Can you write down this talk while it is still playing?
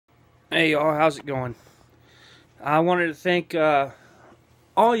Hey y'all, how's it going? I wanted to thank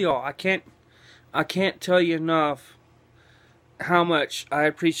all y'all. I can't tell you enough how much I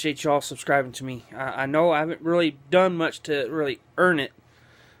appreciate y'all subscribing to me. I know I haven't really done much to really earn it,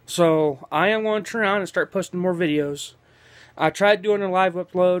 so I am going to turn around and start posting more videos. I tried doing a live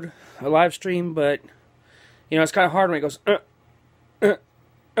upload, a live stream, but it's kind of hard when it goes and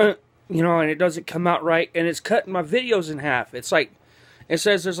it doesn't come out right, and it's cutting my videos in half. It's like it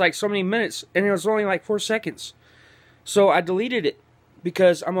says there's like so many minutes, and it was only like 4 seconds. So I deleted it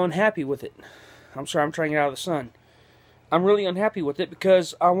because I'm unhappy with it. I'm sorry, I'm trying to get out of the sun. I'm really unhappy with it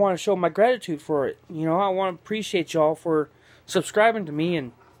because I want to show my gratitude for it. I want to appreciate y'all for subscribing to me,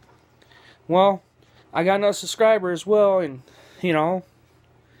 and well, I got another subscriber as well, and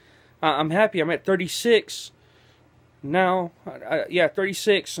I'm happy. I'm at 36 now. Yeah,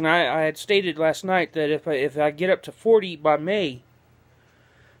 36, and I had stated last night that if I get up to 40 by May,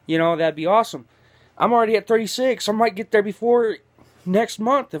 that'd be awesome. I'm already at 36. I might get there before next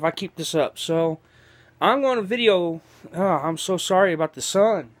month if I keep this up. So I'm going to video. Oh, I'm so sorry about the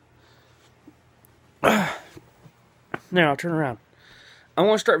sun. Now I'll turn around. I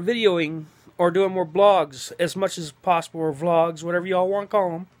want to start videoing or doing more blogs as much as possible, or vlogs, whatever y'all want to call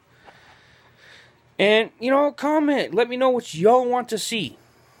them. And comment. Let me know what y'all want to see.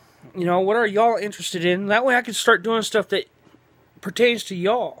 What are y'all interested in? That way I can start doing stuff that pertains to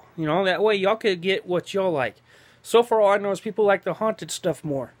y'all. That way y'all could get what y'all like. So far, all I know is people like the haunted stuff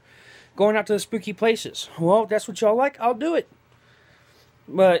more. Going out to the spooky places. Well, if that's what y'all like, I'll do it.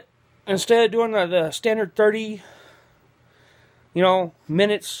 But instead of doing the standard 30,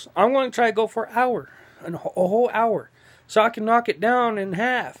 minutes, I'm going to try to go for an hour. A whole hour. So I can knock it down in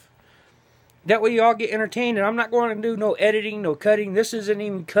half. That way y'all get entertained. And I'm not going to do no editing, no cutting. This isn't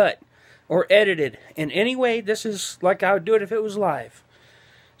even cut or edited in any way. This is like I would do it if it was live.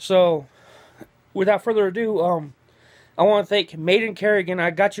 So, without further ado, I want to thank Maiden Kerrigan.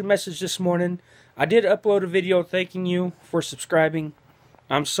 I got your message this morning. I did upload a video thanking you for subscribing.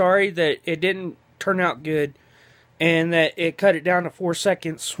 I'm sorry that it didn't turn out good, and that it cut it down to 4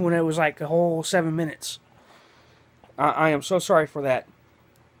 seconds when it was like a whole 7 minutes. I am so sorry for that.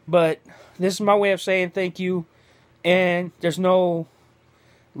 But this is my way of saying thank you, and there's no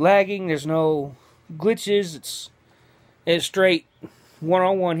lagging, there's no glitches. It's straight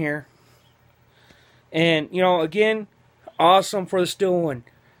one-on-one here. And again, awesome for the still one.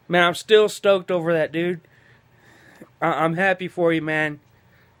 Man, I'm still stoked over that, dude. I'm happy for you, man.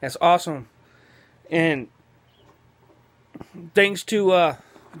 That's awesome. And thanks to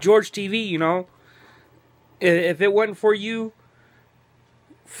George TV, if it wasn't for you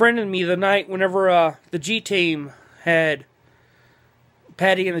friending me the night whenever the G-Team had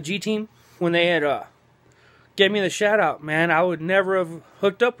Patty and the G-Team, when they had gave me the shout out, man, I would never have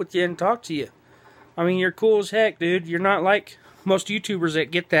hooked up with you and talked to you. I mean, you're cool as heck, dude. You're not like most YouTubers that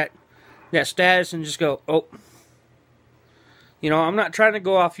get that status and just go, oh. I'm not trying to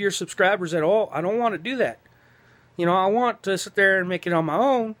go off your subscribers at all. I don't want to do that. I want to sit there and make it on my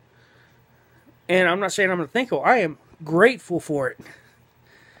own. And I'm not saying I'm going to thank you. I am grateful for it.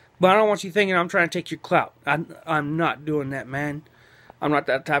 But I don't want you thinking I'm trying to take your clout. I'm not doing that, man. I'm not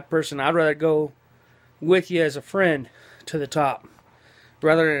that type of person. I'd rather go with you as a friend to the top,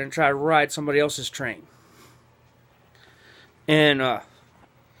 rather than try to ride somebody else's train. And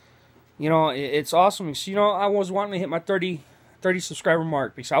it's awesome. I was wanting to hit my 30 subscriber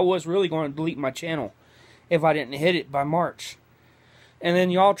mark, because I was really going to delete my channel if I didn't hit it by March. And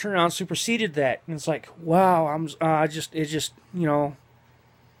then y'all turned around and superseded that, and it's like, wow,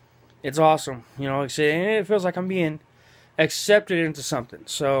 it's awesome. It feels like I'm being accepted into something.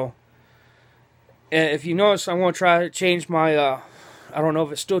 So if you notice, I want to try to change my, I don't know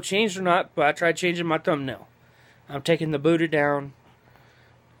if it's still changed or not, but I tried changing my thumbnail. I'm taking the Buddha down,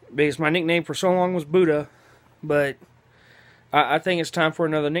 because my nickname for so long was Buddha, but I think it's time for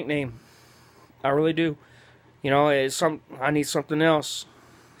another nickname. I really do. I need something else.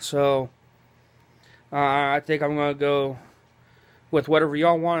 So I think I'm going to go with whatever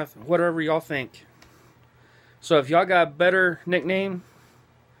y'all want, whatever y'all think. So if y'all got a better nickname,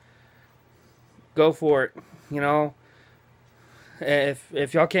 go for it.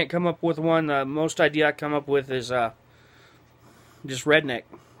 If y'all can't come up with one, the most idea I come up with is just Redneck.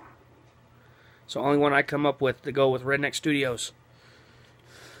 It's the only one I come up with to go with Redneck Studios.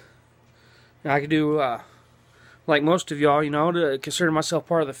 And I could do like most of y'all, to consider myself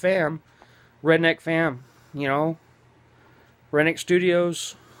part of the fam, Redneck Fam. Redneck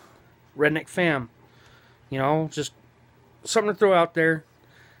Studios, Redneck Fam. Just something to throw out there.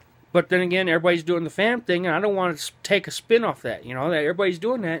 But then again, everybody's doing the fam thing, and I don't want to take a spin off that. That everybody's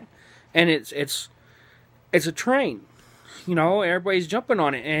doing that. and it's a train. You know, everybody's jumping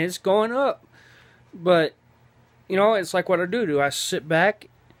on it, and it's going up. But, you know, it's like, what I do. Do I sit back,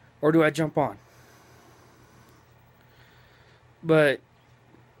 or do I jump on? But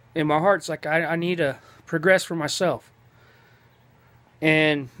in my heart, it's like, I need to progress for myself.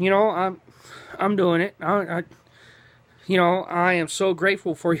 And, you know, I'm doing it. You know, I am so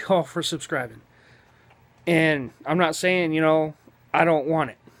grateful for y'all for subscribing. And I'm not saying, you know, I don't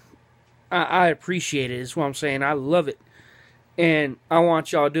want it. I appreciate it, is what I'm saying. I love it. And I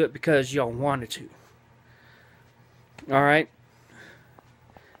want y'all to do it because y'all wanted to. Alright?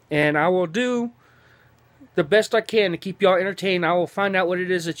 And I will do the best I can to keep y'all entertained. I will find out what it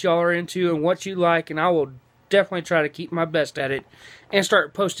is that y'all are into and what you like. And I will definitely try to keep my best at it. And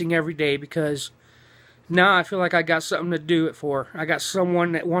start posting every day, because now I feel like I got something to do it for. I got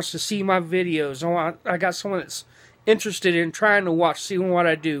someone that wants to see my videos. I got someone that's interested in trying to watch, seeing what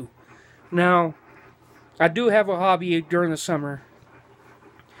I do. Now, I do have a hobby during the summer.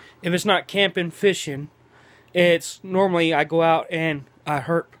 If it's not camping, fishing, it's normally I go out and I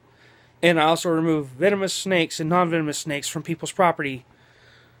herp. And I also remove venomous snakes and non-venomous snakes from people's property.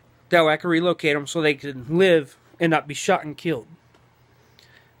 That way I can relocate them so they can live and not be shot and killed.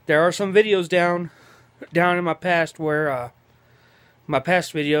 There are some videos down in my past where, my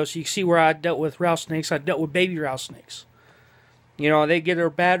past videos, you can see where I dealt with rattlesnakes. I dealt with baby rattlesnakes. You know, they get a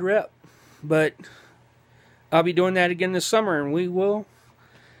bad rep. But I'll be doing that again this summer, and we'll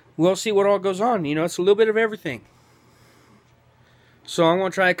see what all goes on. You know, it's a little bit of everything. So I'm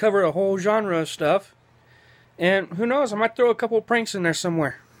going to try to cover a whole genre of stuff. And who knows, I might throw a couple of pranks in there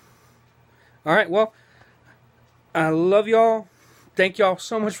somewhere. Alright, well, I love y'all. Thank y'all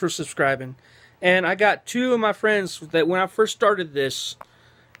so much for subscribing. And I got two of my friends that when I first started this,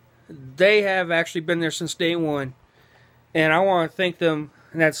 they have actually been there since day one. And I want to thank them.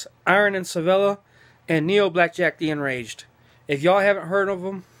 And that's Iron and Savella and Neo Blackjack the Enraged. If y'all haven't heard of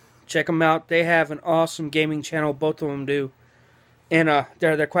them, check them out. They have an awesome gaming channel. Both of them do. And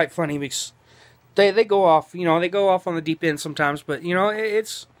they're quite funny because they go off, you know, they go off on the deep end sometimes. But, you know,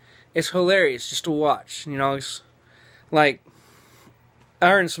 it's hilarious just to watch. You know, it's like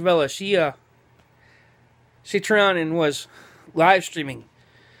Iron Savella, she turned on and was live streaming.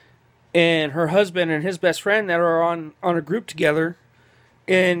 And her husband and his best friend that are on a group together,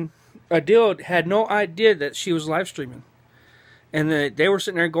 and Adil had no idea that she was live streaming. And they were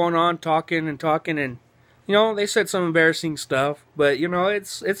sitting there going on, talking, and, you know, they said some embarrassing stuff. But, you know,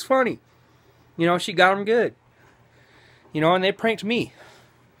 it's funny. You know, she got them good. You know, and they pranked me.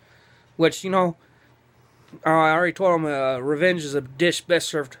 Which, you know, I already told them revenge is a dish best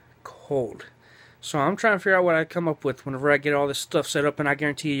served cold. So I'm trying to figure out what I come up with whenever I get all this stuff set up, and I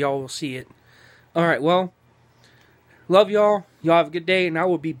guarantee y'all will see it. Alright, well, love y'all. Y'all have a good day, and I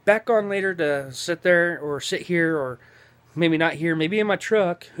will be back on later to sit there, or sit here, or maybe not here, maybe in my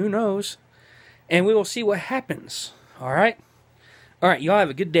truck, who knows. And we will see what happens. Alright? Alright, y'all have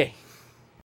a good day.